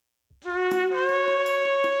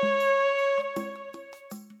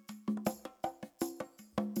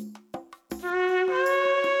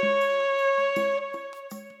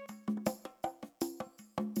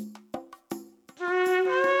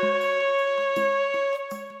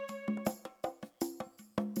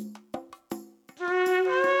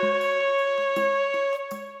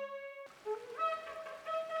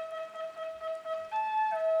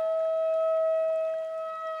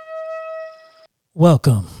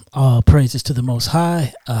Welcome. All praises to the Most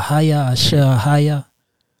High. Ahaya, Asher, Ahaya.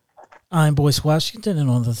 I'm Boyce Washington, and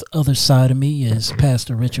on the other side of me is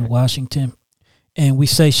Pastor Richard Washington. And we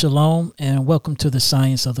say shalom and welcome to the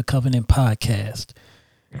Science of the Covenant podcast.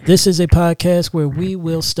 This is a podcast where we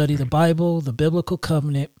will study the Bible, the biblical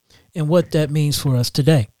covenant, and what that means for us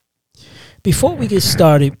today. Before we get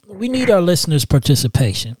started, we need our listeners'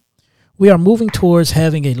 participation. We are moving towards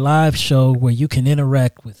having a live show where you can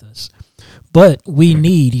interact with us, but we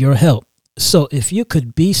need your help. So if you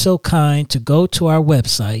could be so kind to go to our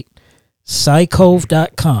website,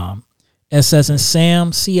 SciCove.com, S as in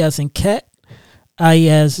Sam, C as in cat, I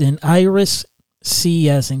as in Iris, C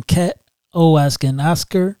as in cat, O as in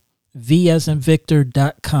Oscar, V as in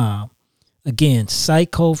Victor.com. Again,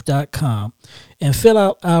 SciCove.com, and fill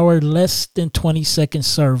out our less than 20-second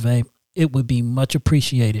survey. It would be much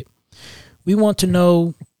appreciated. We want to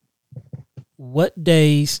know what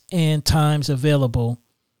days and times available,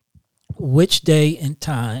 which day and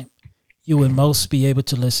time you would most be able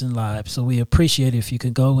to listen live. So we appreciate it if you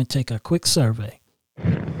could go and take a quick survey.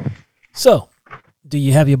 So, do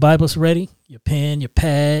you have your Bibles ready? Your pen, your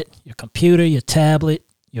pad, your computer, your tablet,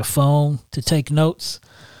 your phone to take notes?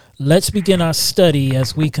 Let's begin our study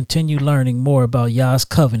as we continue learning more about Yah's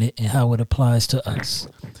covenant and how it applies to us.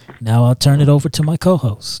 Now I'll turn it over to my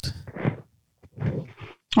co-host.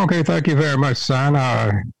 Okay, thank you very much, son. I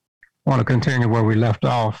want to continue where we left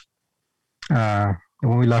off. When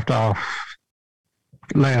we left off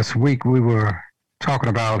last week, we were talking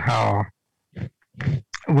about how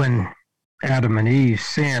when Adam and Eve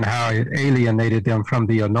sinned, how it alienated them from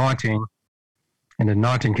the anointing, and the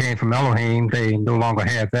anointing came from Elohim. They no longer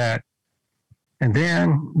had that. And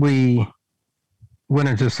then we went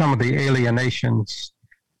into some of the alienations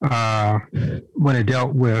when it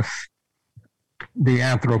dealt with the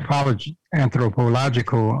anthropological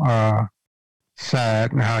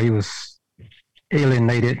side, and how he was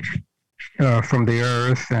alienated from the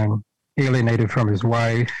earth and alienated from his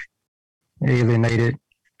wife, alienated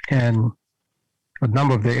in a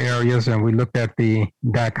number of the areas. And we looked at the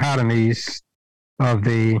dichotomies of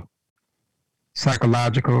the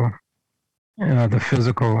psychological, the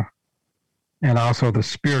physical, and also the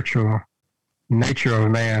spiritual nature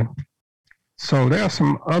of man. So there are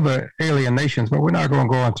some other alienations, but we're not going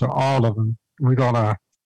to go into all of them. We're going to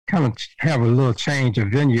kind of have a little change of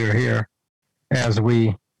venue here as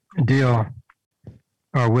we deal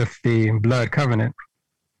with the blood covenant.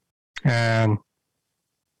 And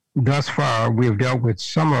thus far, we've dealt with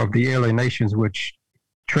some of the alienations which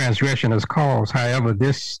transgression has caused. However,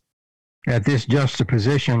 at this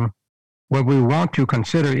juxtaposition, what we want to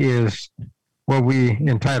consider is what we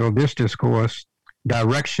entitled this discourse,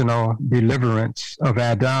 Directional Deliverance of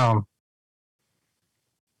Adam.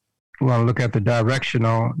 We want to look at the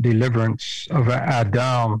directional deliverance of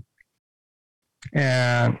Adam.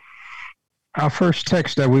 And our first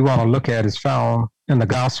text that we want to look at is found in the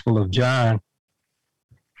Gospel of John.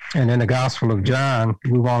 And in the Gospel of John,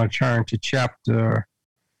 we want to turn to chapter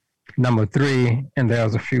number 3, and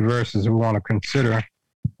there's a few verses we want to consider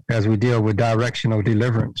as we deal with directional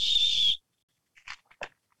deliverance.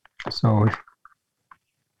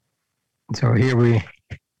 So here we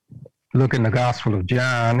look in the Gospel of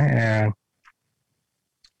John, and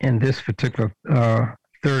in this particular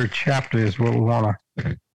third chapter is what we want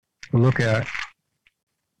to look at.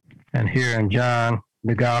 And here in John,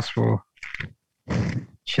 the Gospel,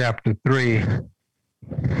 chapter 3,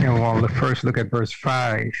 and we want to first look at verse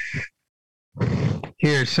 5.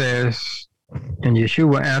 Here it says, and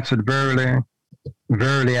Yeshua answered, Verily,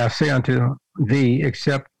 verily, I say unto thee,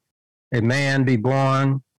 except a man be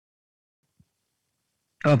born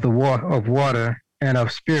of water and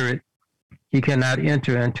of spirit, he cannot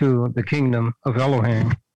enter into the kingdom of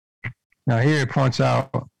Elohim. Now here it points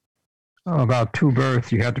out about two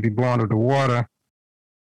births. You have to be born of the water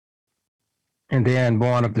and then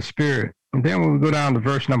born of the spirit. And then when we go down to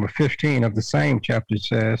verse number 15 of the same chapter,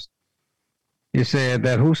 it said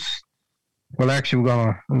that actually we're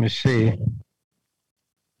gonna, let me see.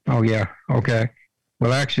 Oh yeah, okay.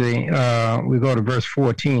 Well actually, we go to verse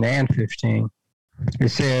 14 and 15. It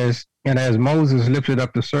says, and as Moses lifted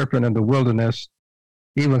up the serpent in the wilderness,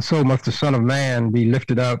 even so must the Son of Man be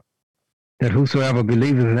lifted up, that whosoever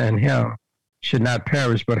believeth in him should not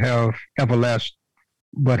perish, but have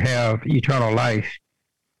eternal life.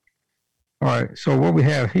 All right, so what we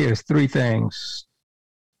have here is three things.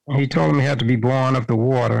 He told him he had to be born of the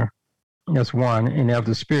water, that's one, and of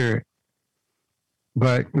the spirit.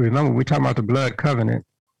 But remember, we're talking about the blood covenant,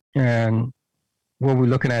 and what we're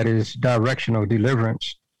looking at is directional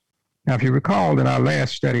deliverance. Now, if you recall in our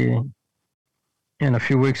last study, and a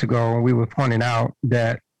few weeks ago, we were pointing out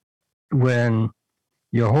that when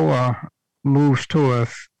Yahuwah moves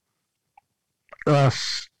towards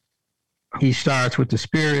us, he starts with the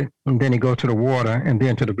spirit, and then he goes to the water, and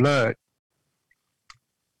then to the blood.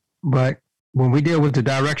 But when we deal with the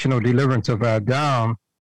directional deliverance of Adam,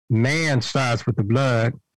 man starts with the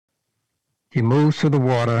blood, he moves to the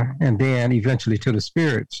water, and then eventually to the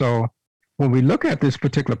spirit. So when we look at this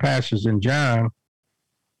particular passage in John,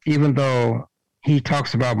 even though he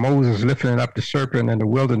talks about Moses lifting up the serpent in the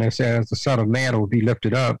wilderness as the Son of Man will be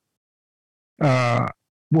lifted up,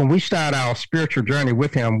 when we start our spiritual journey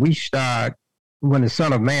with him, we start when the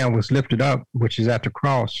Son of Man was lifted up, which is at the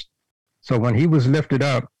cross. So when he was lifted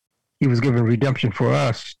up, he was given redemption for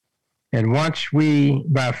us. And once we,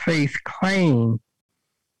 by faith, claim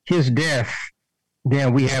his death,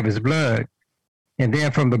 then we have his blood. And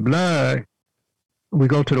then from the blood, we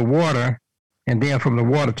go to the water, and then from the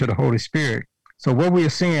water to the Holy Spirit. So what we are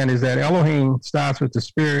seeing is that Elohim starts with the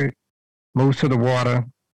spirit, moves to the water,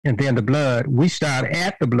 and then the blood. We start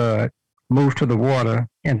at the blood, move to the water,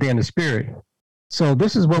 and then the spirit. So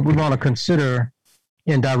this is what we want to consider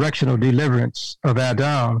in directional deliverance of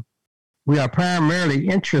Adam. We are primarily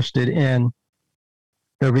interested in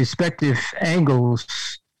the respective angles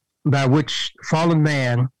by which fallen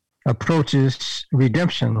man approaches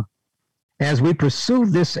redemption. As we pursue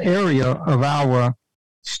this area of our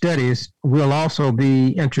studies, we'll also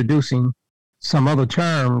be introducing some other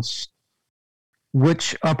terms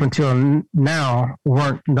which up until now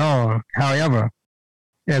weren't known. However,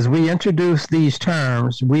 as we introduce these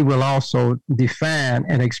terms, we will also define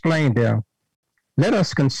and explain them. Let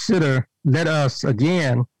us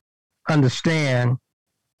again understand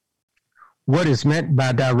what is meant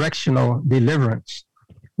by directional deliverance.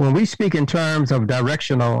 When we speak in terms of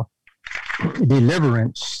directional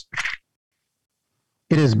deliverance,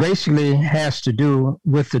 it is basically has to do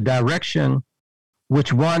with the direction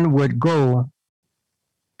which one would go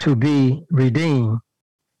to be redeemed.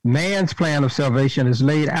 Man's plan of salvation is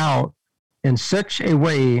laid out in such a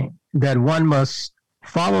way that one must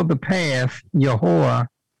follow the path Yahuwah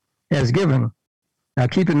has given. Now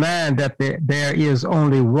keep in mind that there is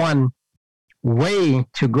only one way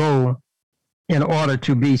to go in order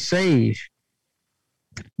to be saved.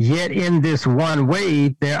 Yet in this one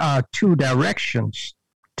way, there are two directions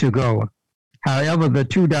to go. However, the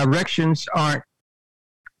two directions aren't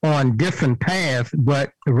on different paths,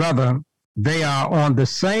 but rather they are on the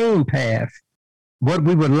same path. What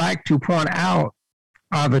we would like to point out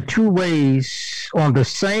are the two ways on the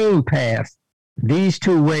same path. These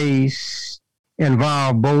two ways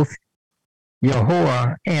involve both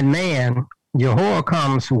Yahuwah and man. Yahuwah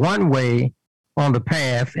comes one way on the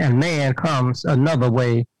path, and man comes another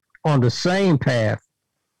way on the same path.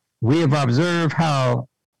 We have observed how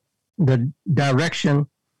the direction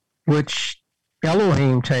which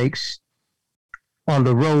Elohim takes on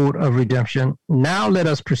the road of redemption. Now let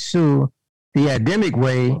us pursue the Adamic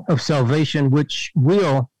way of salvation, which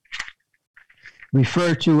we'll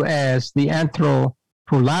refer to as the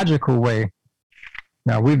anthropological way.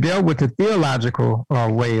 Now, we've dealt with the theological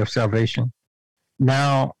way of salvation.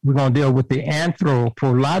 Now, we're going to deal with the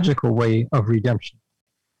anthropological way of redemption.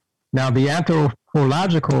 Now, the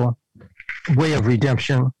anthropological way of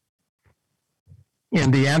redemption,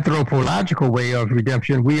 in the anthropological way of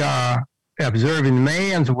redemption, we are observing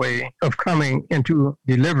man's way of coming into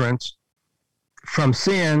deliverance from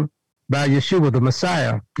sin by Yeshua the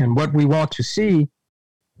Messiah. And what we want to see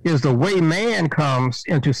is the way man comes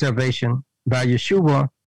into salvation by Yeshua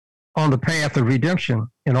on the path of redemption.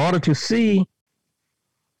 In order to see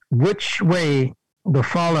which way the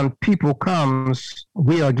fallen people comes,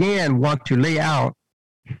 we again want to lay out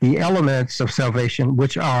the elements of salvation,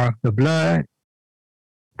 which are the blood,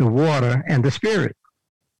 the water, and the spirit.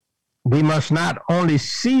 We must not only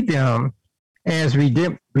see them as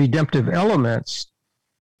redemptive elements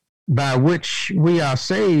by which we are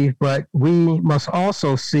saved, but we must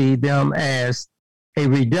also see them as a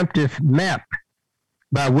redemptive map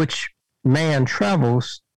by which man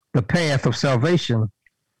travels the path of salvation.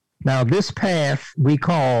 Now, this path we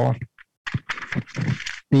call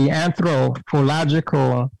the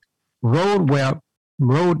anthropological roadway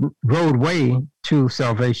to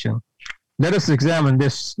salvation. Let us examine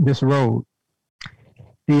this road.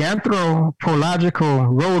 The anthropological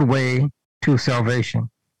roadway to salvation.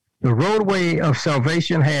 The roadway of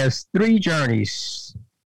salvation has three journeys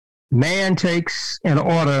man takes in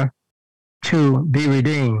order to be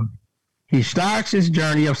redeemed. He starts his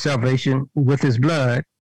journey of salvation with his blood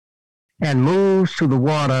and moves to the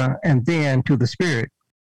water and then to the spirit.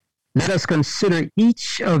 Let us consider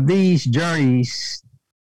each of these journeys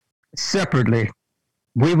separately.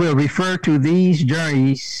 We will refer to these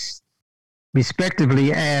journeys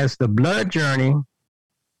respectively as the blood journey,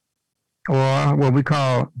 or what we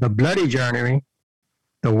call the bloody journey,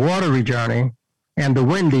 the watery journey, and the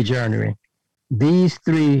windy journey. These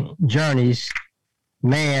three journeys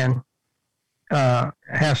man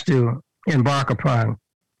has to embark upon.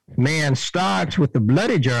 Man starts with the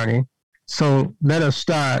bloody journey, so let us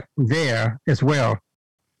start there as well.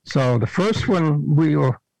 So the first one we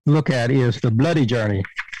will look at is the bloody journey.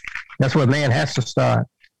 That's where man has to start.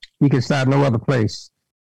 He can start no other place.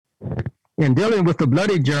 In dealing with the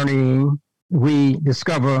bloody journey, we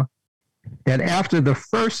discover that after the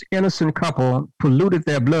first innocent couple polluted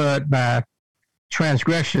their blood by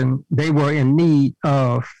transgression, they were in need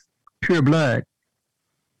of pure blood.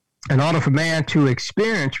 In order for man to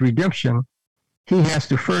experience redemption, he has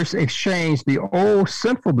to first exchange the old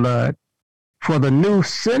sinful blood for the new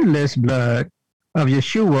sinless blood of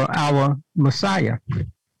Yeshua, our Messiah.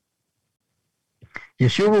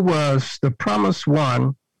 Yeshua was the promised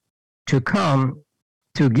one to come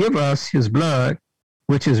to give us his blood,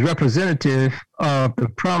 which is representative of the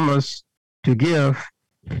promise to give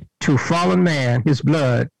to fallen man his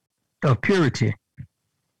blood of purity.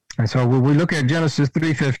 And so when we look at Genesis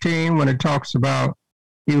 3:15, when it talks about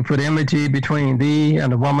he would put enmity between thee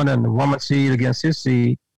and the woman's seed against his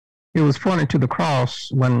seed, it was pointing to the cross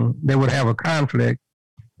when they would have a conflict,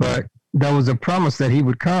 but there was a promise that he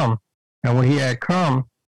would come. And when he had come,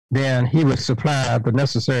 then he would supply the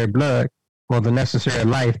necessary blood or the necessary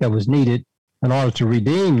life that was needed in order to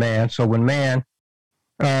redeem man. So when man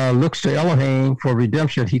looks to Elohim for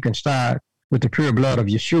redemption, he can start with the pure blood of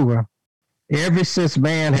Yeshua. Ever since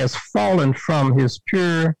man has fallen from his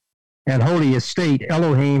pure and holy estate,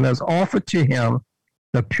 Elohim has offered to him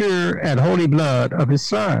the pure and holy blood of his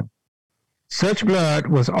son. Such blood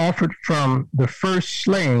was offered from the first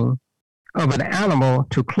slaying of an animal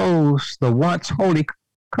to close the once holy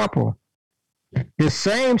couple. This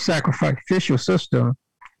same sacrificial system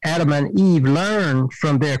Adam and Eve learned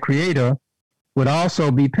from their creator would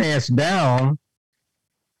also be passed down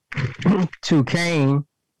to Cain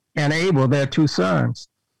and Abel, their two sons.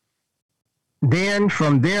 Then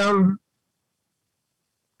from them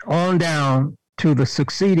on down to the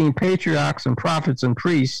succeeding patriarchs and prophets and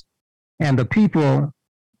priests and the people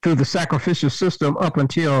through the sacrificial system up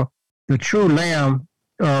until the true Lamb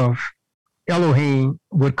of Elohim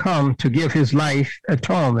would come to give his life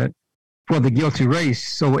atonement for the guilty race.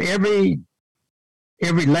 So every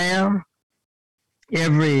lamb,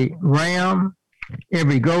 every ram,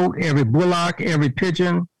 every goat, every bullock, every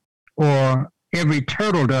pigeon, or every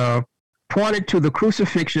turtle dove pointed to the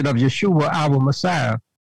crucifixion of Yeshua, our Messiah.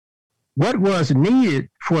 What was needed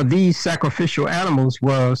for these sacrificial animals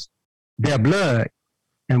was their blood.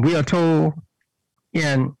 And we are told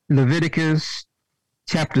in Leviticus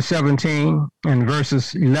chapter 17 and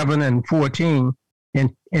verses 11 and 14,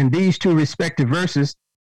 in these two respective verses,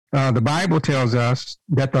 the Bible tells us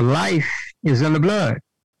that the life is in the blood.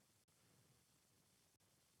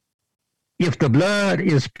 If the blood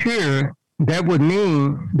is pure, that would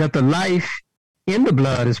mean that the life in the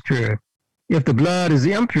blood is pure. If the blood is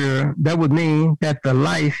impure, that would mean that the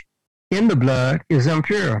life in the blood is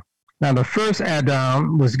impure. Now, the first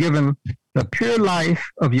Adam was given the pure life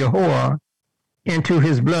of Yahuwah into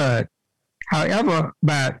his blood. However,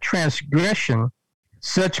 by transgression,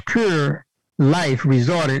 such pure life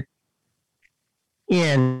resulted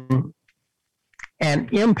in an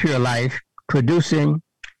impure life, producing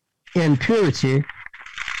impurity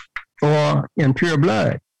or impure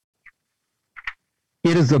blood.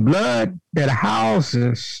 It is the blood that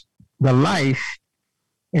houses the life,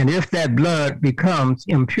 and if that blood becomes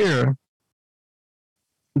impure,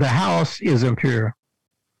 the house is impure.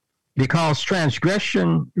 Because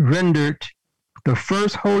transgression rendered the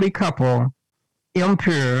first holy couple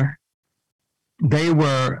impure, they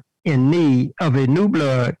were in need of a new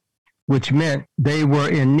blood, which meant they were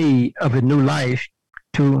in need of a new life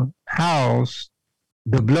to house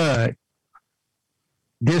the blood.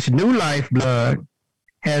 This new life blood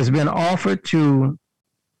has been offered to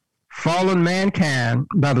fallen mankind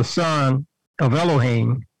by the Son of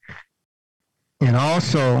Elohim, and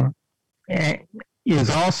also is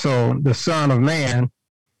also the Son of Man,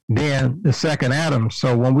 then the second Adam.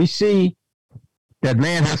 So when we see that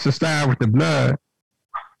man has to start with the blood,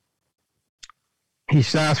 he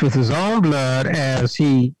starts with his own blood as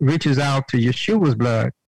he reaches out to Yeshua's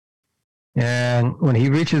blood. And when he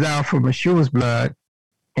reaches out for Yeshua's blood,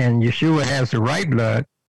 and Yeshua has the right blood,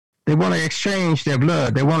 they want to exchange their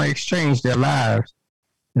blood. They want to exchange their lives.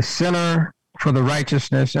 The sinner for the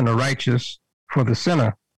righteousness and the righteous for the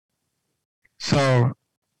sinner. So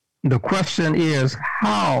the question is,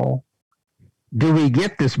 how do we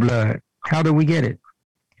get this blood? How do we get it?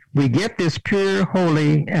 We get this pure,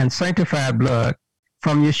 holy, and sanctified blood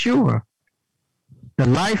from Yeshua. The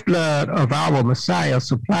lifeblood of our Messiah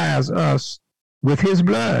supplies us with his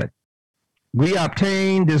blood. We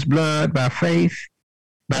obtain this blood by faith,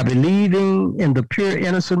 by believing in the pure,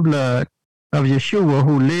 innocent blood of Yeshua,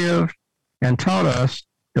 who lived and taught us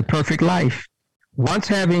the perfect life. Once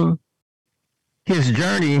having his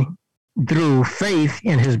journey through faith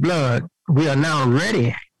in his blood, we are now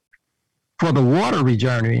ready for the watery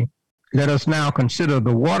journey. Let us now consider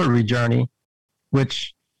the watery journey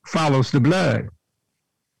which follows the blood.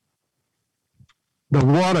 The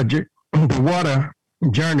water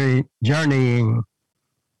journeying.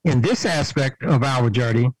 In this aspect of our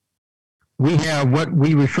journey, we have what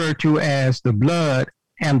we refer to as the blood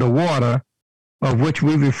and the water, of which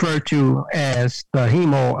we refer to as the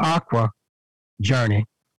hemo aqua journey.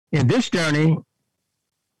 In this journey,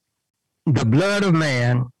 the blood of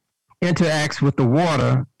man interacts with the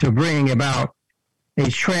water to bring about a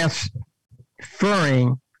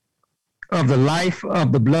transferring of the life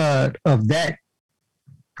of the blood of the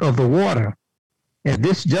water. At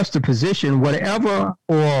this juxtaposition, whatever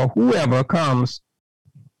or whoever comes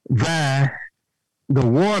via the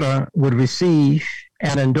water would receive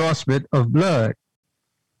an endorsement of blood.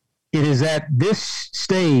 It is at this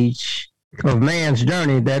stage of man's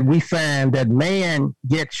journey that we find that man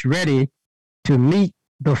gets ready to meet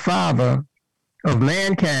the Father of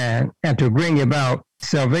mankind and to bring about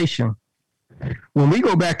salvation. When we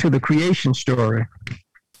go back to the creation story,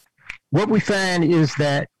 what we find is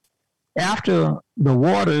that after the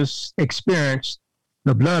waters experienced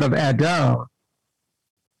the blood of Adam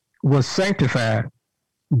was sanctified,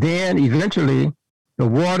 then eventually the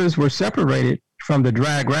waters were separated from the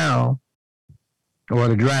dry ground or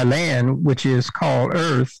the dry land, which is called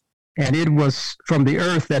earth, and it was from the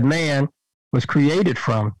earth that man was created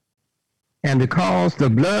from. And because the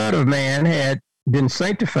blood of man had been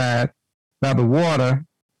sanctified by the water,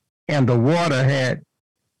 and the water had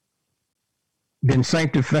been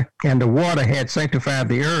sanctified, and the water had sanctified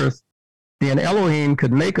the earth, then Elohim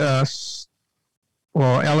could make us,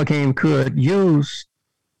 or Elohim could use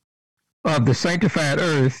of the sanctified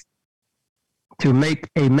earth to make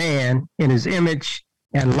a man in his image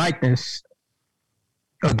and likeness.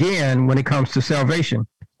 Again, when it comes to salvation,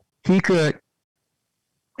 he could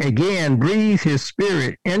again breathe his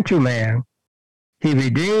spirit into man. He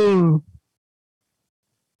redeemed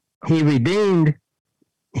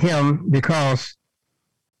him because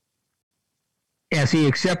as he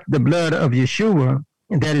accepted the blood of Yeshua,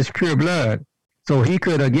 that is pure blood. So he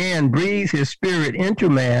could again breathe his spirit into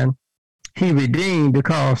man. He redeemed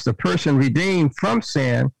because the person redeemed from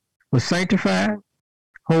sin was sanctified,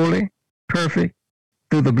 holy, perfect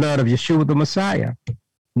through the blood of Yeshua the Messiah.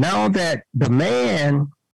 Now that the man,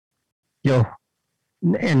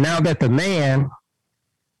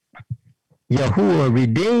 Yahuwah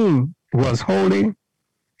redeemed, was holy,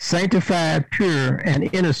 sanctified, pure, and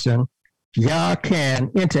innocent, Yah can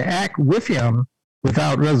interact with him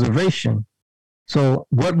without reservation. So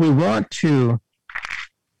what we want to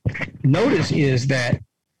notice is that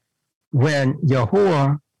when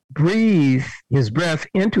Yahuwah breathed his breath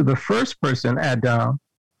into the first person, Adam,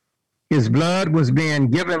 his blood was being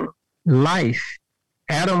given life.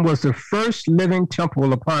 Adam was the first living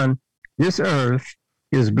temple upon this earth.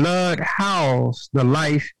 His blood housed the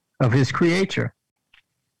life of his creator.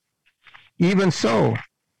 Even so,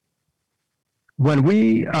 when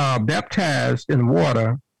we are baptized in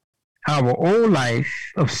water, our old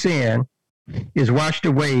life of sin is washed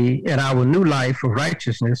away, and our new life of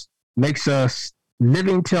righteousness makes us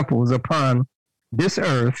living temples upon this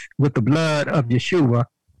earth with the blood of Yeshua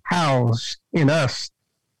housed in us.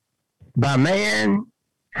 By man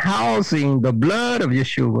housing the blood of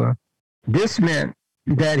Yeshua, this meant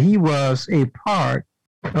that he was a part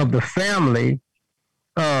of the family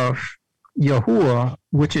of Yahuwah,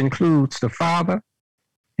 which includes the Father,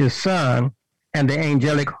 his Son, and the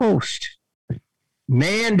angelic host.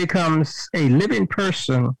 Man becomes a living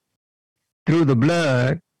person through the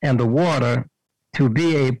blood and the water to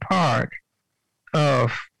be a part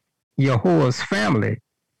of Yahuwah's family.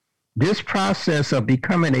 This process of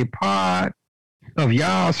becoming a part of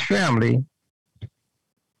Yah's family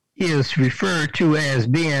is referred to as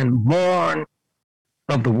being born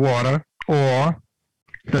of the water, or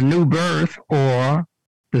the new birth, or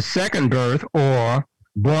the second birth, or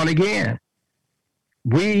born again.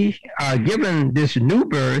 We are given this new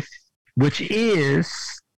birth, which is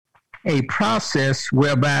a process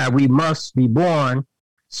whereby we must be born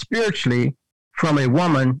spiritually from a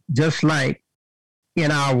woman, just like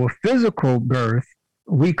in our physical birth,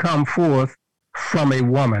 we come forth from a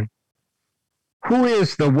woman. Who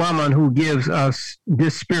is the woman who gives us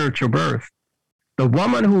this spiritual birth? The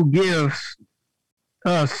woman who gives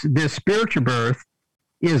us this spiritual birth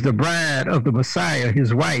is the bride of the Messiah,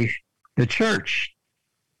 his wife, the church.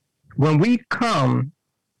 When we come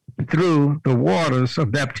through the waters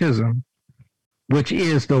of baptism, which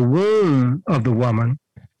is the womb of the woman,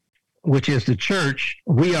 which is the church,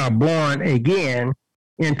 we are born again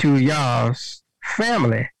into Yah's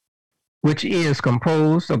family, which is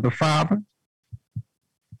composed of the Father,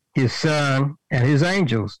 his Son, and his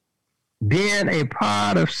angels. Being a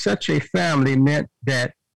part of such a family meant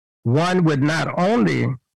that one would not only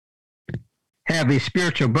have a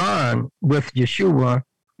spiritual bond with Yeshua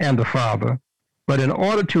and the Father, but in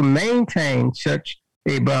order to maintain such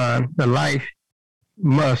a bond, the life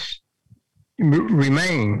must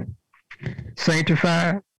remain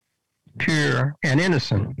sanctified, pure, and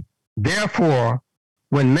innocent. Therefore,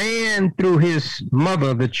 when man through his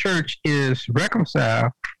mother, the church, is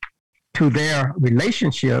reconciled to their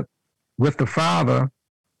relationship with the Father,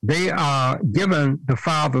 they are given the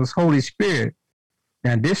Father's Holy Spirit.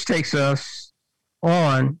 And this takes us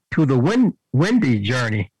on to the windy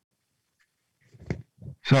journey.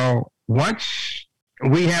 So once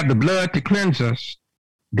we have the blood to cleanse us,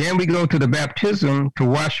 then we go to the baptism to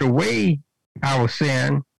wash away our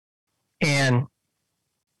sin and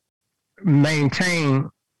maintain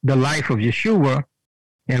the life of Yeshua.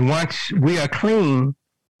 And once we are clean,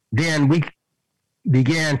 then we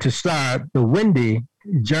began to start the windy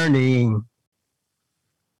journeying.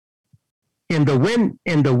 In the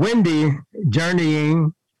windy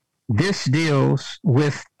journeying, this deals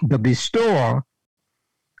with the bestowal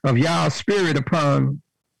of Yah's Spirit upon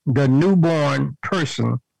the newborn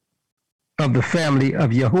person of the family of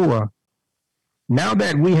Yahuwah. Now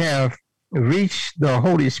that we have reached the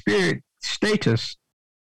Holy Spirit status,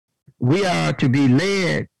 we are to be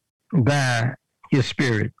led by his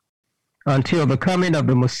Spirit until the coming of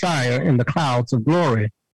the Messiah in the clouds of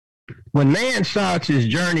glory. When man starts his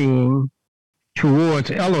journeying towards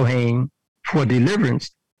Elohim for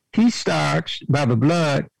deliverance, he starts by the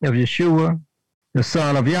blood of Yeshua, the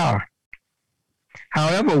Son of Yah.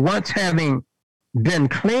 However, once having been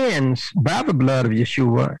cleansed by the blood of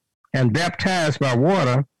Yeshua and baptized by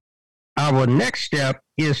water, our next step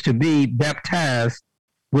is to be baptized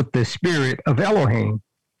with the Spirit of Elohim.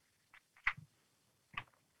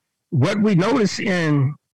 What we notice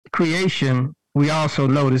in creation, we also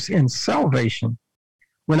notice in salvation.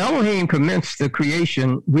 When Elohim commenced the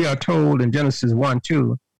creation, we are told in Genesis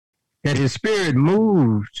 1:2 that his Spirit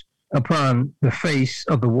moved upon the face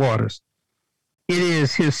of the waters. It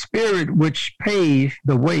is his Spirit which paved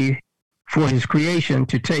the way for his creation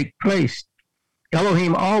to take place.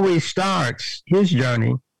 Elohim always starts his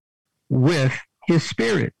journey with his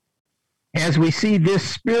Spirit. As we see this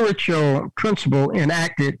spiritual principle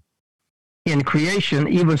enacted in creation,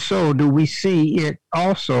 even so do we see it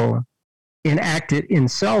also enacted in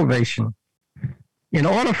salvation. In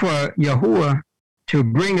order for Yahuwah to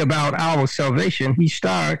bring about our salvation, he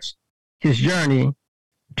starts his journey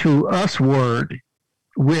to usward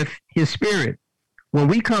with his Spirit. When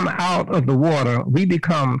we come out of the water, we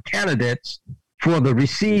become candidates for the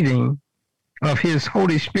receiving of his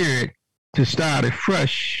Holy Spirit to start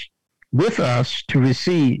afresh with us to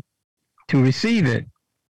receive it.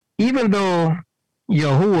 Even though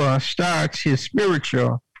Yahuwah starts his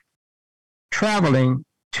spiritual traveling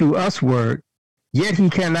to usward, yet he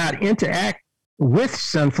cannot interact with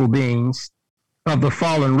sinful beings of the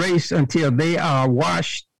fallen race until they are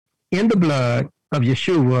washed in the blood of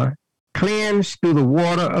Yeshua, cleansed through the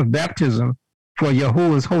water of baptism for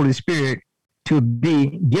Yahuwah's Holy Spirit to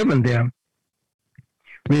be given them.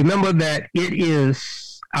 Remember that it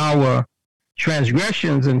is our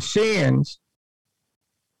transgressions and sins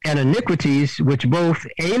and iniquities which both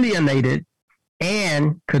alienated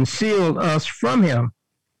and concealed us from him.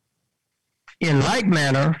 In like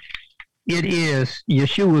manner, it is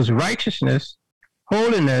Yeshua's righteousness,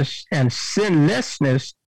 holiness, and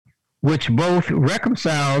sinlessness which both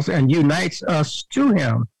reconciles and unites us to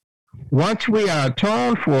him. Once we are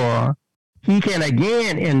atoned for, he can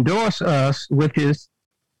again endorse us with his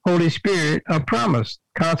Holy Spirit of promise.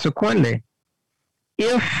 Consequently,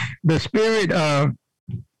 if the Spirit of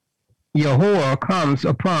Yahuwah comes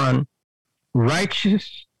upon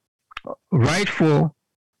righteousness,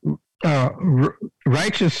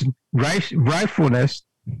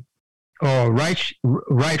 or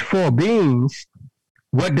rightful beings,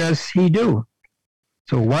 what does he do?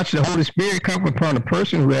 So once the Holy Spirit comes upon a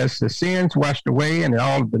person who has the sins washed away and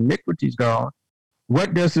all of the iniquities gone,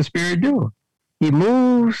 what does the Spirit do? he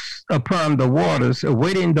moves upon the waters,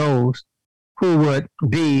 awaiting those who would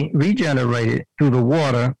be regenerated through the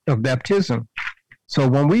water of baptism. So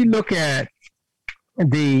when we look at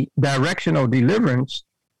the directional deliverance,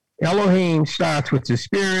 Elohim starts with the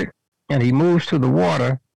spirit and he moves to the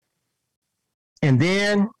water. And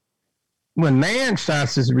then when man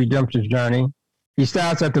starts his redemptive journey, he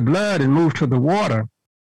starts at the blood and moves to the water.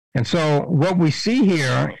 And so what we see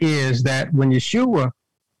here is that when Yeshua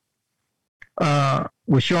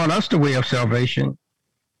was showing us the way of salvation,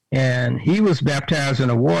 and he was baptized in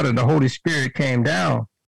the water, the Holy Spirit came down.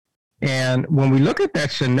 And when we look at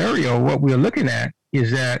that scenario, what we're looking at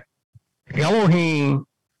is that Elohim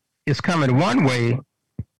is coming one way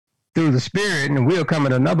through the Spirit, and we're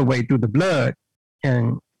coming another way through the blood.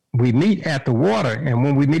 And we meet at the water. And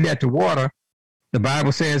when we meet at the water, the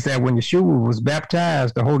Bible says that when Yeshua was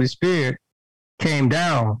baptized, the Holy Spirit came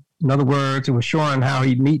down. In other words, it was showing how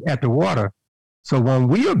he'd meet at the water. So when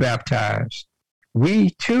we are baptized, we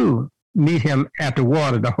too meet him at the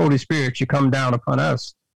water. The Holy Spirit should come down upon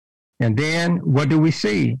us. And then what do we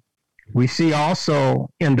see? We see also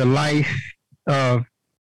in the life of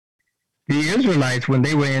the Israelites when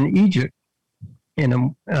they were in Egypt, in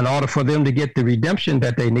order for them to get the redemption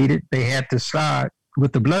that they needed, they had to start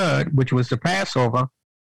with the blood, which was the Passover.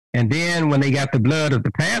 And then when they got the blood of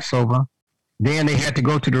the Passover, then they had to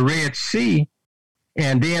go to the Red Sea.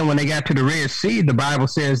 And then when they got to the Red Sea, the Bible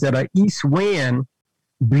says that an east wind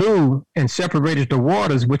blew and separated the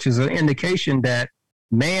waters, which is an indication that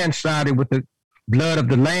man started with the blood of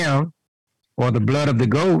the lamb or the blood of the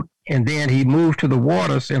goat, and then he moved to the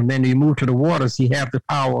waters, and then he moved to the waters, he had the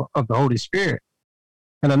power of the Holy Spirit.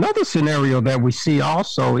 And another scenario that we see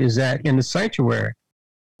also is that in the sanctuary,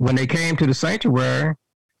 when they came to the sanctuary,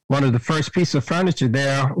 one of the first pieces of furniture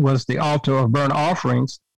there was the altar of burnt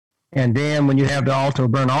offerings. And then when you have the altar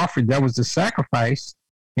of burnt offering, that was the sacrifice.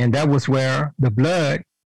 And that was where the blood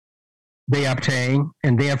they obtained.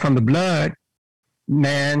 And then from the blood,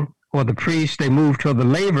 man or the priest, they moved to the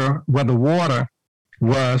laver where the water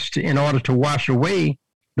was in order to wash away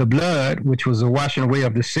the blood, which was a washing away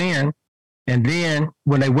of the sin. And then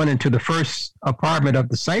when they went into the first apartment of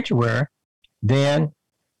the sanctuary, then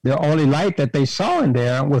the only light that they saw in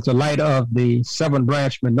there was the light of the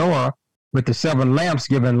 7-branch menorah with the 7 lamps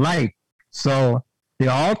giving light. So the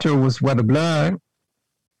altar was where the blood,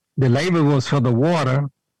 the laver was for the water,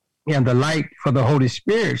 and the light for the Holy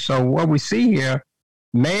Spirit. So what we see here,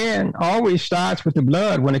 man always starts with the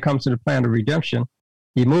blood when it comes to the plan of redemption.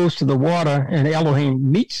 He moves to the water, and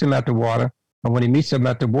Elohim meets him at the water. And when he meets him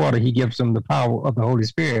at the water, he gives him the power of the Holy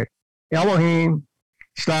Spirit. Elohim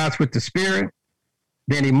starts with the Spirit,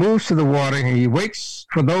 then he moves to the water, and he waits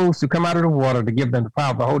for those to come out of the water to give them the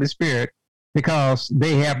power of the Holy Spirit, because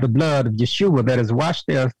they have the blood of Yeshua that has washed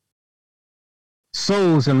their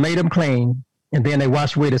souls and made them clean. And then they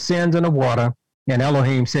wash away the sins in the water. And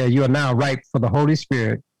Elohim said, you are now ripe for the Holy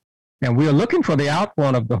Spirit. And we are looking for the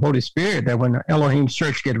outpouring of the Holy Spirit, that when Elohim's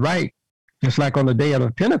church get right, just like on the day of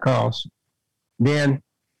the Pentecost, then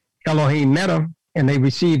Elohim met them, and they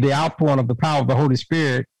received the outpouring of the power of the Holy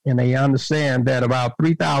Spirit, and they understand that about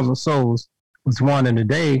 3,000 souls was won in a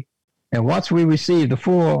day. And once we receive the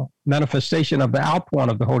full manifestation of the outpouring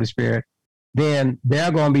of the Holy Spirit, then there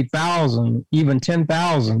are going to be thousands, even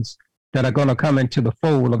 10,000s, that are going to come into the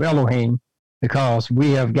fold of Elohim, because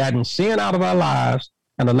we have gotten sin out of our lives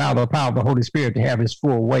and allowed the power of the Holy Spirit to have his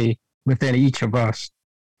full way within each of us.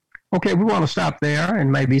 Okay, we want to stop there,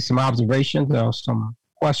 and maybe some observations or some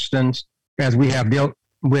questions as we have dealt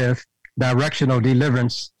with directional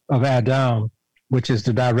deliverance of Adam, which is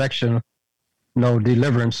the directional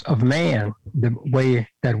deliverance of man, the way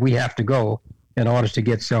that we have to go in order to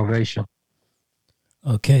get salvation.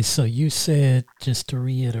 Okay, so you said, just to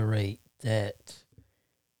reiterate, that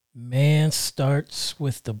man starts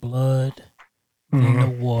with the blood, then the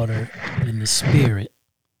water, then the spirit,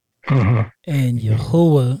 and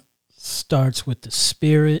Yahuwah starts with the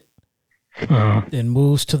spirit, then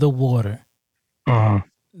moves to the water.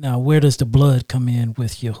 Now, where does the blood come in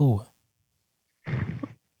with Yahuwah?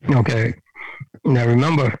 Okay. Now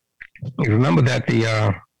remember that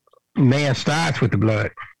the man starts with the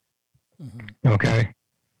blood. Okay.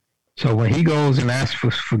 So when he goes and asks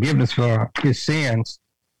for forgiveness for his sins,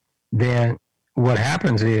 then what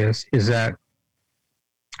happens is that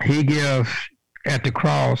he gives at the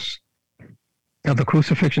cross, at the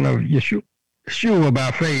crucifixion of Yeshua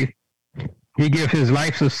by faith, he gives his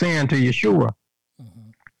life of sin to Yeshua.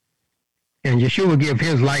 And Yeshua gives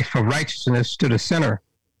his life for righteousness to the sinner.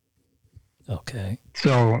 Okay.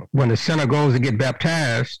 So when the sinner goes to get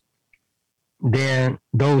baptized, then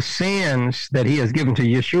those sins that he has given to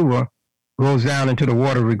Yeshua goes down into the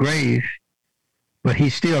watery grave, but he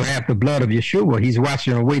still has the blood of Yeshua. He's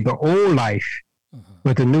washing away the old life,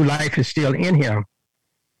 but the new life is still in him.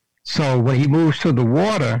 So when he moves to the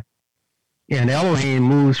water, and Elohim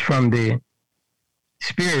moves from the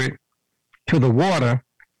spirit to the water,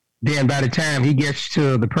 then by the time he gets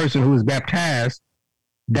to the person who is baptized,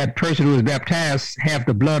 that person who is baptized have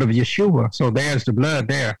the blood of Yeshua. So there's the blood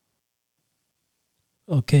there.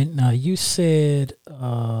 Okay, now you said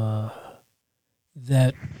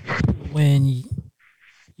that when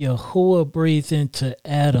Yahuwah breathed into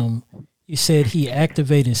Adam, you said he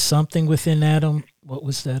activated something within Adam. What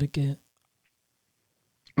was that again?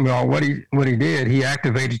 Well, what he did, he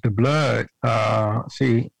activated the blood.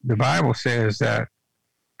 See, the Bible says that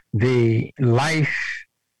the life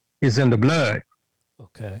is in the blood.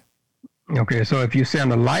 Okay. Okay, so if you're saying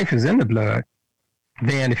the life is in the blood,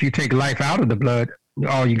 then if you take life out of the blood,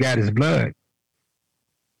 all you got is blood.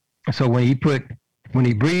 So when he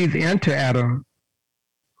breathed into Adam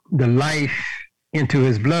the life into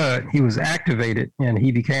his blood, he was activated and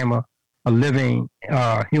he became a living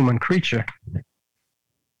human creature.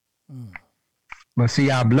 But see,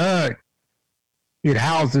 our blood, it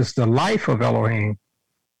houses the life of Elohim.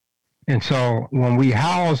 And so when we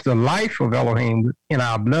house the life of Elohim in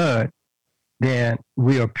our blood, then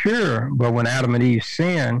we are pure. But when Adam and Eve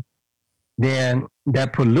sinned, then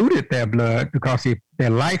that polluted their blood because their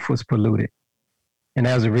life was polluted. And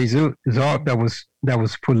as a result, that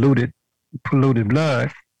was polluted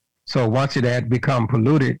blood. So once it had become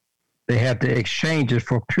polluted, they had to exchange it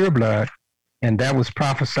for pure blood. And that was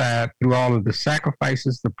prophesied through all of the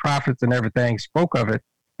sacrifices, the prophets and everything spoke of it.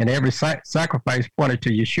 And every sacrifice pointed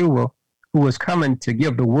to Yeshua, who was coming to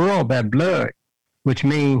give the world that blood, which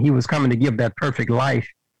means he was coming to give that perfect life.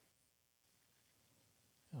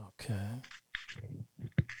 Okay.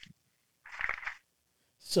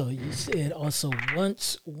 So you said also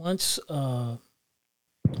once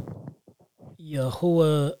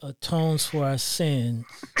Yahuwah atones for our sins,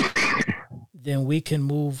 then we can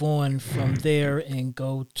move on from there and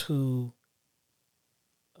go to,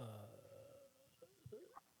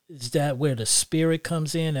 is that where the Spirit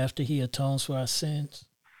comes in after he atones for our sins?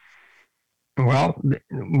 Well,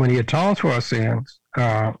 when he atones for our sins,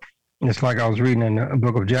 it's like I was reading in the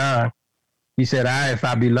book of John. He said, if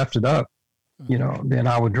I be lifted up, then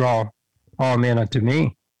I would draw all men unto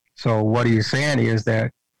me. So what he's saying is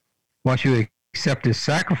that once you accept his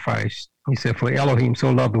sacrifice, he said, for Elohim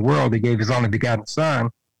so loved the world, he gave his only begotten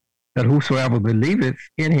Son, that whosoever believeth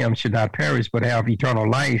in him should not perish, but have eternal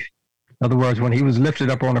life. In other words, when he was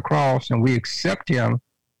lifted up on the cross and we accept him,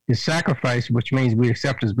 his sacrifice, which means we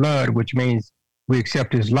accept his blood, which means we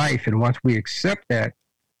accept his life. And once we accept that,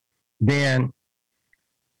 then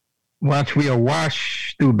once we are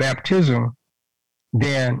washed through baptism,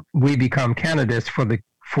 then we become candidates for the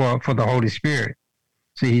Holy Spirit.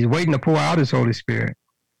 See, he's waiting to pour out his Holy Spirit.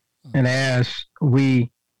 And as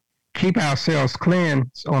we keep ourselves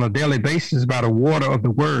cleansed on a daily basis by the water of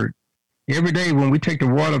the word, every day when we take the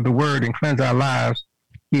water of the word and cleanse our lives,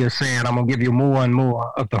 he is saying, I'm going to give you more and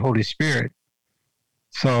more of the Holy Spirit.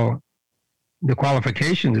 So the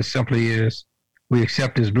qualification is simply we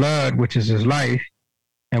accept his blood, which is his life,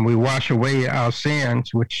 and we wash away our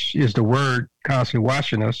sins, which is the word constantly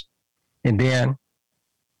washing us. And then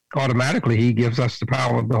automatically he gives us the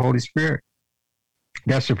power of the Holy Spirit.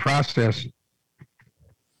 That's the process.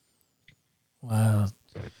 Wow.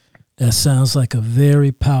 That sounds like a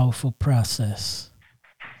very powerful process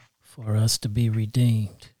for us to be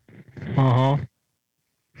redeemed. Uh-huh.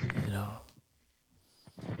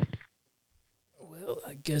 Well,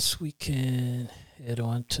 I guess we can head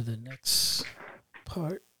on to the next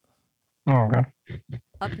part. Okay.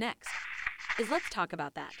 Up next is Let's Talk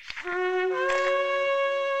About That.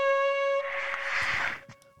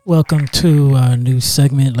 Welcome to our new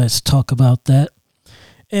segment, Let's Talk About That.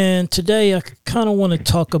 And today I kind of want to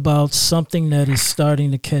talk about something that is starting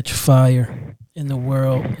to catch fire in the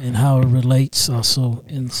world and how it relates also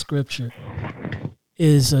in the scripture.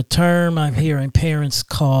 Is a term I'm hearing parents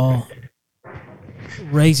call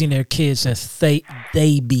raising their kids as they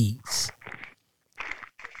bees.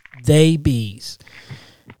 They bees.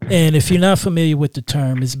 And if you're not familiar with the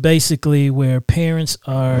term, it's basically where parents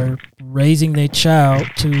are raising their child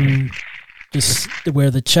to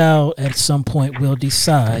where the child at some point will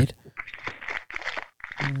decide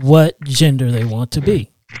what gender they want to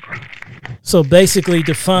be. So basically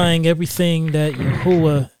defying everything that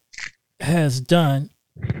Yahuwah has done,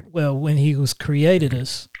 well, when he was created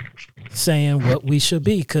us, saying what we should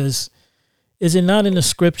be. Because is it not in the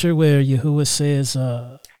scripture where Yahuwah says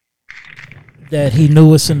that he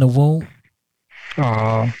knew us in the womb?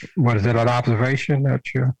 What is it? An observation that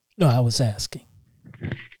you? No, I was asking.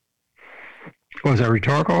 Was that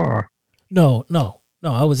rhetorical or? No.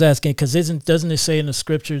 I was asking because doesn't it say in the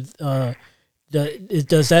scripture?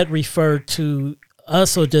 Does that refer to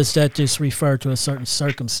us, or does that just refer to a certain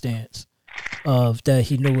circumstance of that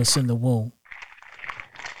he knew us in the womb?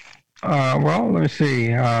 Well, let me see.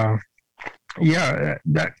 Yeah,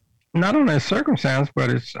 that not only a circumstance, but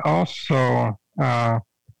it's also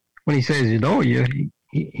when he says you know you,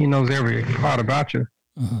 he knows every part about you.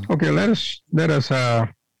 Mm-hmm. Okay, let's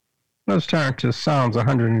turn to Psalms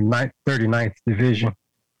 139th division.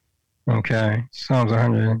 Okay, Psalms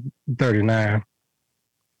 139.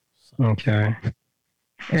 Okay,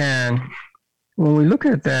 and when we look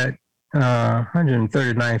at that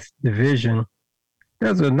 139th division,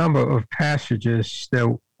 there's a number of passages that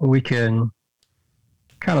we can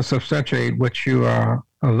kind of substantiate what you are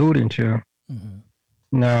alluding to. Mm-hmm.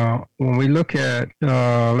 Now, when we look at,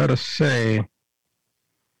 let us say,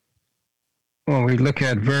 when we look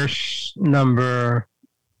at verse number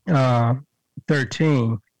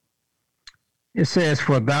 13, it says,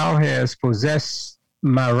 "For thou hast possessed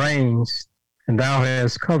my reins, and thou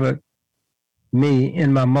hast covered me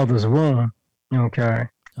in my mother's womb." Okay.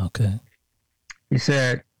 Okay. He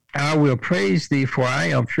said, "I will praise thee, for I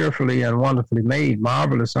am fearfully and wonderfully made.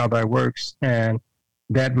 Marvelous are thy works, and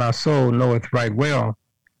that my soul knoweth right well."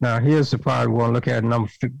 Now, here's the part we want to look at,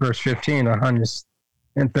 verse 15,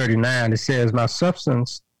 139. It says, "My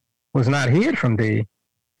substance was not hid from thee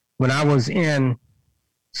when I was in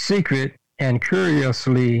secret and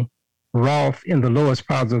curiously wrought in the lowest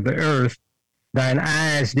parts of the earth. Thine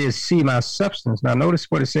eyes did see my substance." Now, notice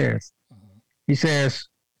what it says. He says,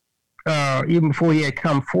 even before he had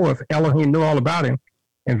come forth, Elohim knew all about him.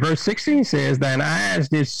 And verse 16 says, "Thine eyes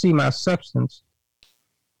did see my substance,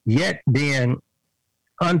 yet being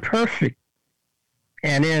unperfect.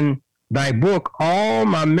 And in thy book all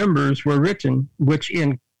my members were written, which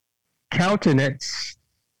in countenance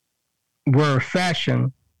were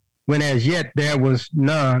fashioned, when as yet there was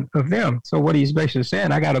none of them." So what he's basically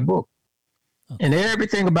saying, I got a book. Okay. And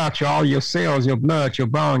everything about you, all your cells, your blood, your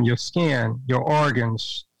bone, your skin, your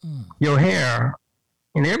organs, your hair,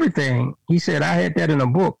 and everything. He said, I had that in a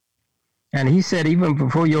book. And he said, even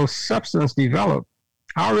before your substance developed,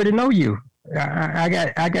 I already know you. I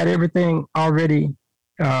got everything already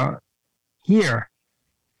here.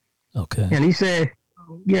 Okay. And he said,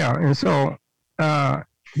 yeah. And so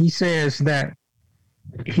he says that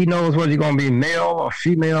he knows whether you're going to be male or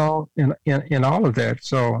female in all of that.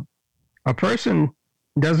 So a person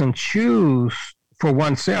doesn't choose for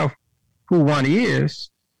oneself who one is.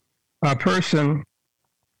 A person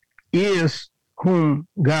is whom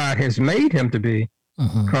God has made him to be,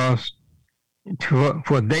 because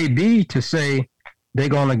for they be to say they're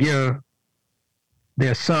going to give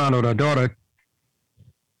their son or their daughter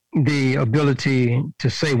the ability to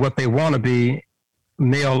say what they want to be,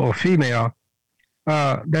 male or female,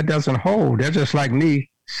 that doesn't hold. They're just like me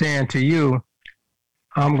saying to you,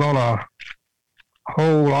 I'm going to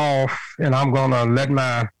hold off and I'm going to let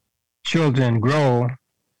my children grow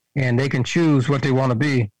and they can choose what they want to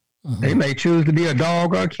be. They may choose to be a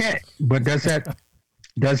dog or a cat, but does that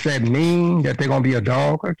mean that they're going to be a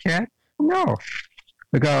dog or a cat? No,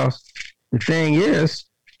 because the thing is,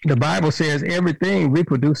 the Bible says everything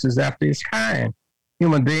reproduces after its kind.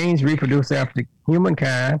 Human beings reproduce after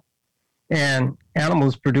humankind, and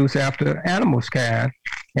animals produce after animals' kind.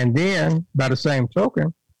 And then, by the same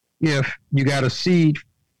token, if you got a seed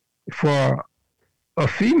for a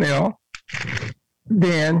female,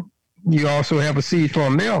 then you also have a seed for a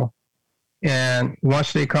male. And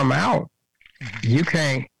once they come out, you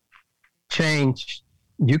can't change,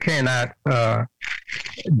 you cannot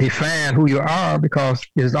define who you are because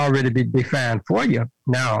it's already been defined for you.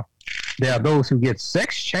 Now, there are those who get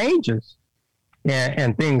sex changes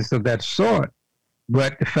and things of that sort.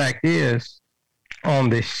 But the fact is,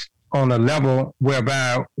 on a level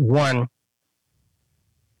whereby one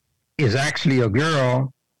is actually a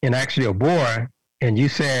girl and actually a boy, and you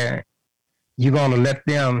say you're going to let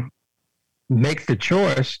them make the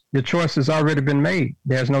choice has already been made.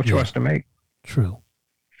 There's no choice to make. True.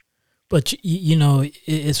 But, you know,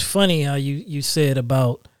 it's funny how you said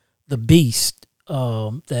about the beast,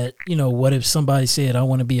 that, you know, what if somebody said, I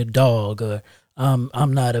want to be a dog, or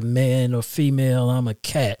I'm not a man or female, I'm a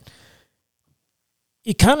cat.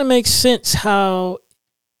 It kind of makes sense how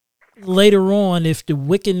later on, if the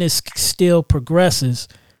wickedness still progresses,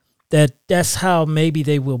 that's how maybe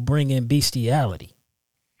they will bring in bestiality.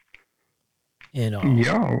 You know.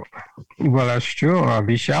 Yeah, well, that's true.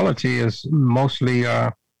 Bestiality is mostly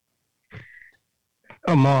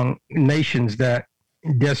among nations that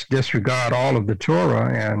disregard all of the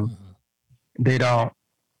Torah, and they don't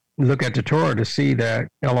look at the Torah to see that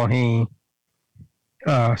Elohim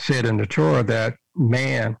said in the Torah that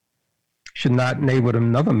man should not lay with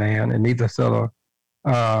another man, and neither shall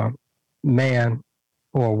a man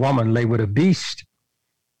or a woman lay with a beast.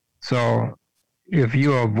 So if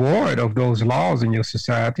you are void of those laws in your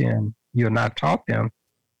society and you're not taught them,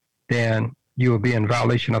 then you will be in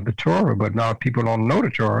violation of the Torah. But now people don't know the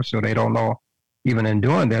Torah, so they don't know, even in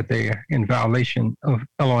doing that, they're in violation of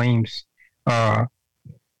Elohim's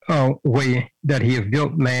way that he has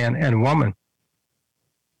built man and woman.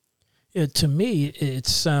 Yeah, to me, it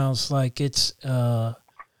sounds like it's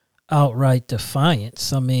outright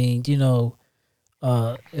defiance. I mean,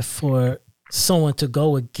 if for someone to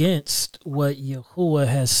go against what Yahuwah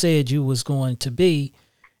has said you was going to be,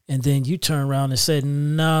 and then you turn around and said,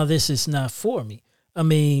 no, this is not for me. I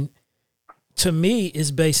mean, to me,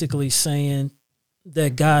 it's basically saying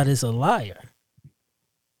that God is a liar.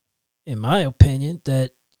 In my opinion,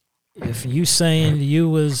 that if you saying you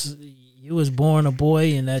was born a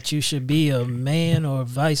boy and that you should be a man, or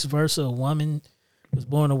vice versa, a woman was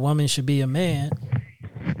born a woman should be a man,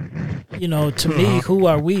 to me, who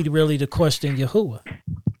are we really to question Yahuwah?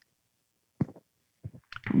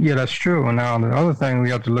 Yeah, that's true. Now, the other thing we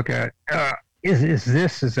have to look at is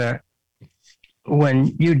that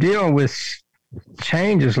when you deal with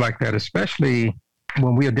changes like that, especially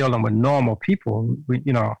when we are dealing with normal people,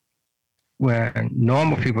 when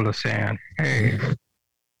normal people are saying, hey,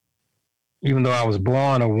 even though I was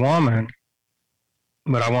born a woman,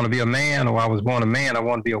 but I want to be a man, or I was born a man, I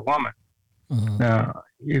want to be a woman. Mm-hmm. Now,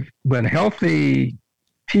 when healthy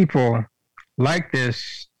people like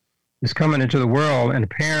this is coming into the world, and the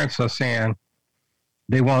parents are saying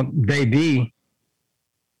they want baby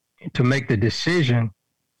to make the decision,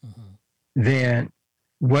 then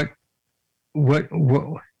what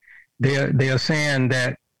they are saying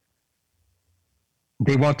that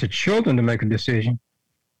they want the children to make a decision,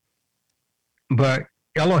 but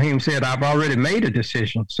Elohim said, I've already made a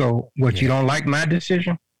decision. So you don't like my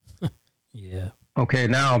decision? Yeah. Okay.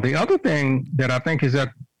 Now, the other thing that I think is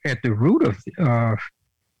at the root of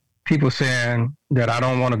people saying that I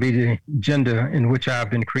don't want to be the gender in which I've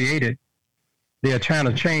been created, they are trying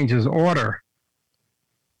to change his order.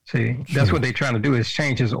 See, that's what they're trying to do, is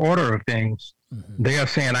change his order of things. Mm-hmm. They are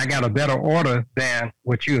saying, I got a better order than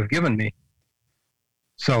what you have given me.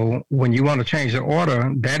 So when you want to change the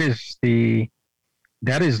order, that is the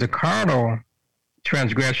carnal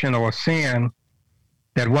transgression or sin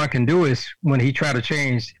that one can do, is when he try to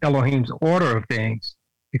change Elohim's order of things,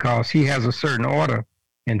 because he has a certain order.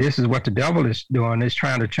 And this is what the devil is doing, is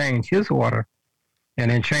trying to change his order.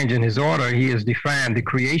 And in changing his order, he has defined the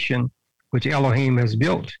creation which Elohim has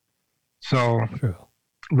built. So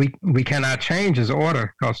we cannot change his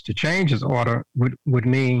order, because to change his order would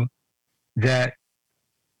mean that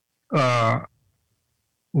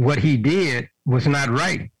what he did was not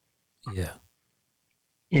right. Yeah.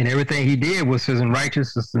 And everything he did was in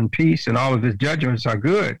righteousness and peace, and all of his judgments are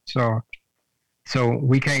good. So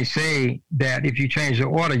we can't say that if you change the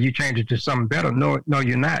order, you change it to something better. No,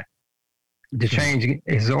 you're not. To change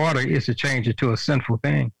his order is to change it to a sinful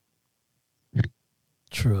thing.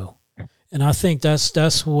 True. And I think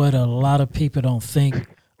that's what a lot of people don't think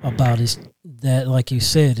about, is that, like you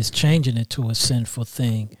said, is changing it to a sinful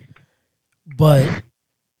thing. But,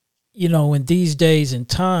 in these days and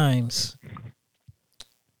times,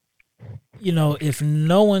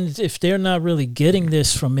 if they're not really getting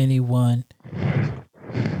this from anyone,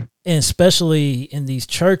 and especially in these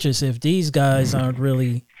churches, if these guys aren't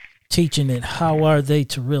really teaching it, how are they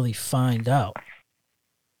to really find out?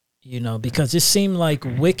 Because it seemed like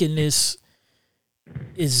wickedness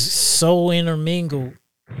is so intermingled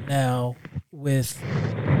now with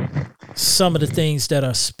some of the things that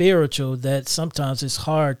are spiritual that sometimes it's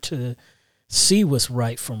hard to see what's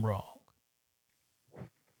right from wrong.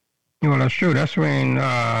 Well, that's true. That's when,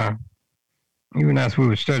 even as we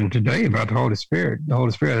were studying today about the Holy Spirit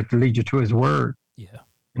has to lead you to his word. Yeah.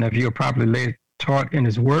 And if you're properly taught in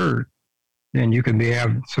his word, then you can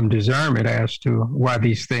have some discernment as to why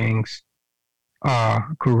these things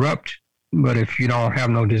are corrupt. But if you don't have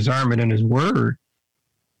no discernment in his word,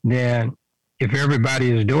 then if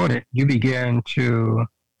everybody is doing it, you begin to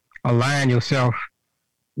align yourself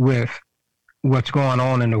with what's going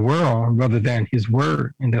on in the world rather than his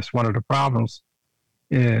word. And that's one of the problems,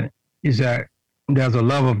 is that there's a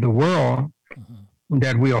love of the world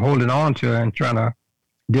that we are holding on to and trying to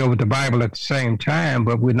deal with the Bible at the same time,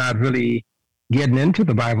 but we're not really getting into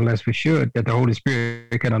the Bible as we should, that the Holy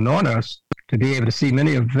Spirit can anoint us to be able to see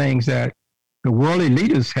many of the things that the worldly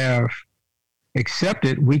leaders have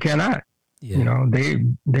accepted, we cannot. Yeah. You know,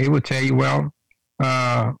 they would tell you, well,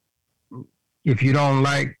 if you don't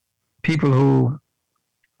like people who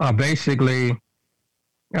are basically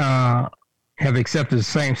have accepted the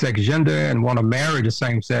same-sex gender and want to marry the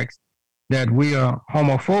same sex, that we are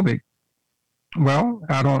homophobic. Well,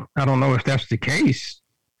 I don't know if that's the case.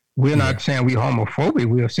 We're not saying we're homophobic.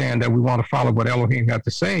 We are saying that we want to follow what Elohim got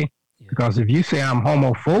to say. Yeah. Because if you say I'm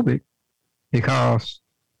homophobic because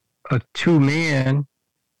two men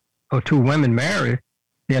or two women marry,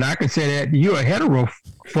 then I can say that you're a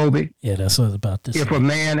heterophobic. Yeah, that's what I was about to say. If a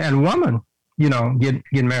man and woman, get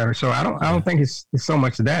married. So I don't think it's so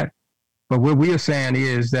much that. But what we are saying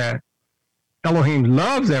is that Elohim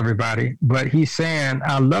loves everybody, but he's saying,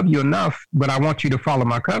 I love you enough, but I want you to follow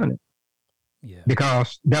my covenant. Yeah.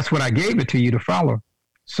 Because that's what I gave it to you to follow.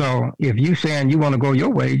 So if you saying you want to go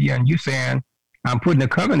your way, and you saying I'm putting the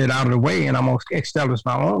covenant out of the way and I'm going to establish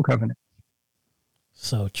my own covenant.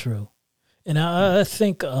 So true. And I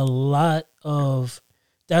think that's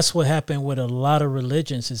what happened with a lot of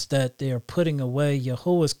religions, is that they're putting away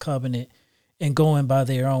Yahuwah's covenant and going by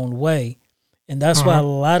their own way. And that's why a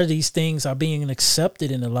lot of these things are being accepted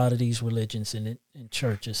in a lot of these religions and in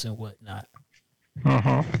churches and whatnot.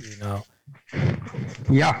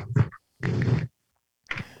 Yeah.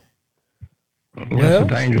 Well, it's a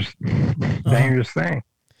dangerous thing.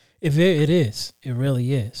 It is. It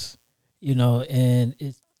really is.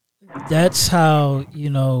 And that's how,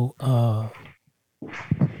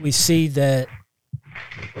 we see that.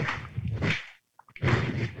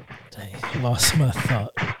 Dang, lost my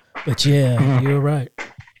thought. But yeah, you're right.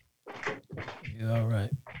 You're all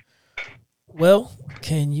right. Well,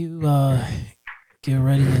 can you get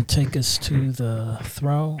ready and take us to the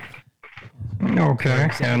throne?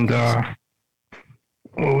 Okay. And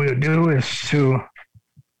what we'll do is to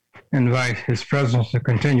invite his presence to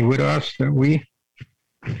continue with us, that we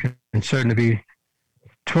can certainly be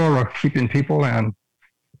Torah keeping people and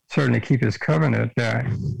certainly keep his covenant, that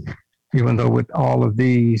even though with all of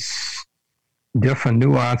these different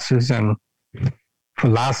nuances and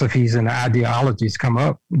philosophies and ideologies come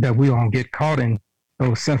up, that we don't get caught in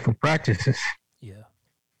those sinful practices. Yeah.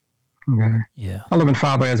 Okay. Yeah. Our loving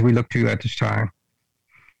Father, as we look to you at this time,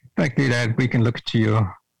 thank you that we can look to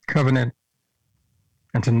your covenant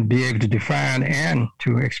and to be able to define and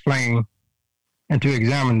to explain and to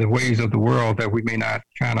examine the ways of the world, that we may not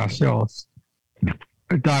find ourselves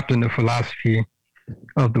adopting the philosophy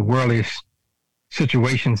of the worldly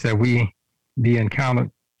situations that we be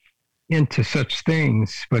encountered into such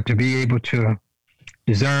things, but to be able to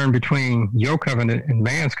discern between your covenant and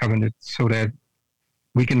man's covenant, so that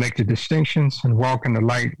we can make the distinctions and walk in the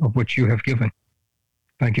light of what you have given.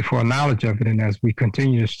 Thank you for a knowledge of it. And as we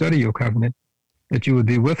continue to study your covenant, that you would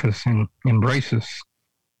be with us and embrace us.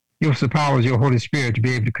 Give us the power of your Holy Spirit to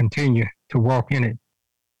be able to continue to walk in it.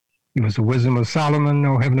 Give us the wisdom of Solomon,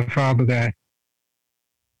 oh Heavenly Father, that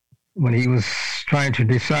when he was trying to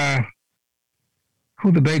decide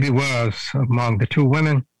who the baby was among the two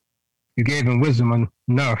women, you gave him wisdom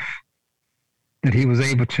enough that he was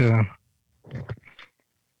able to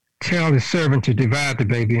tell his servant to divide the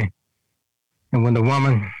baby. And when the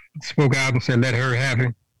woman spoke out and said, let her have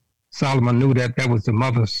it, Solomon knew that that was the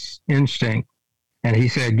mother's instinct. And he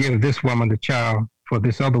said, give this woman the child, for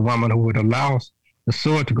this other woman who would allow the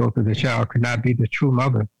sword to go through the child could not be the true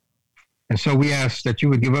mother. And so we ask that you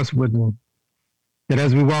would give us wisdom, that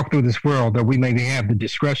as we walk through this world, that we may have the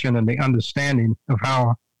discretion and the understanding of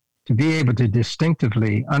how to be able to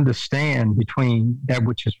distinctively understand between that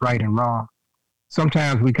which is right and wrong.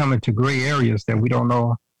 Sometimes we come into gray areas that we don't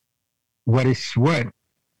know what is what.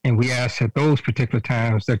 And we ask at those particular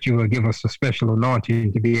times that you will give us a special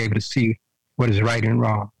anointing to be able to see what is right and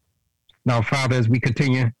wrong. Now, Father, as we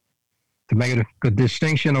continue to make a good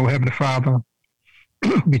distinction, oh Heavenly Father,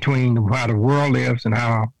 between how the world lives and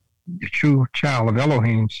how the true child of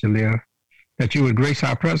Elohim should live, that you would grace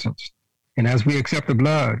our presence. And as we accept the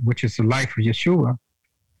blood, which is the life of Yeshua,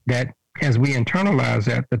 that as we internalize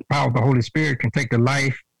that, the power of the Holy Spirit can take the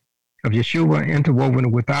life of Yeshua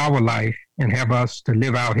interwoven with our life and have us to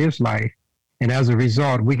live out his life. And as a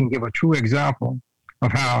result, we can give a true example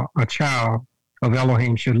of how a child of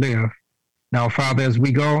Elohim should live. Now, Father, as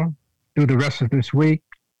we go through the rest of this week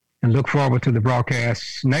and look forward to the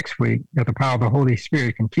broadcast next week, that the power of the Holy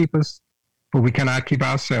Spirit can keep us, for we cannot keep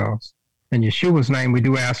ourselves. In Yeshua's name we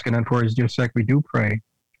do ask it, and for his dear sake we do pray.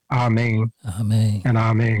 Amen. Amen. And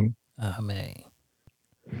amen. Amen.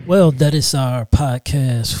 Well, that is our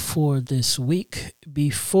podcast for this week.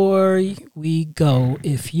 Before we go,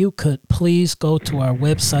 if you could please go to our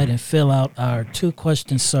website and fill out our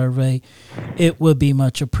 2-question survey, it would be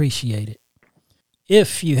much appreciated.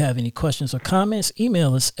 If you have any questions or comments,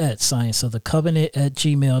 email us at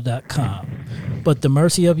scienceofthecovenant@gmail.com. But the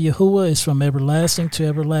mercy of Yahuwah is from everlasting to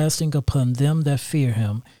everlasting upon them that fear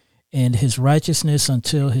him, and his righteousness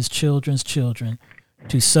until his children's children,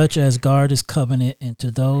 to such as guard his covenant, and to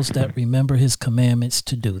those that remember his commandments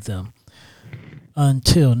to do them.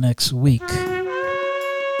 Until next week,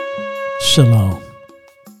 shalom.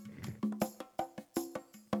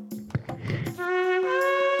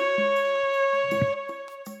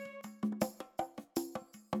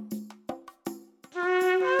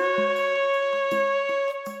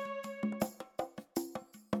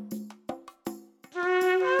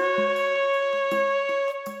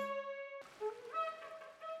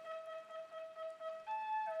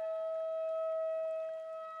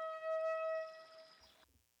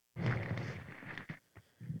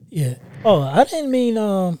 Yeah. Oh, I didn't mean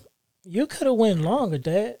you could have went longer,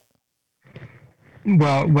 Dad.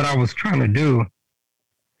 Well, what I was trying to do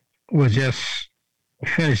was just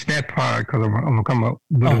finish that part because I'm going to come up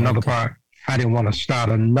with another okay. part. I didn't want to start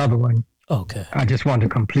another one. Okay. I just wanted to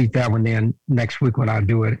complete that one. Then next week when I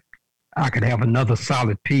do it, I could have another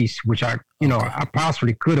solid piece, which I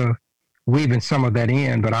possibly could have weaving some of that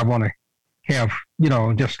in, but I want to have,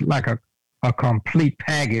 just like a complete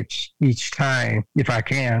package each time if I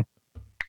can.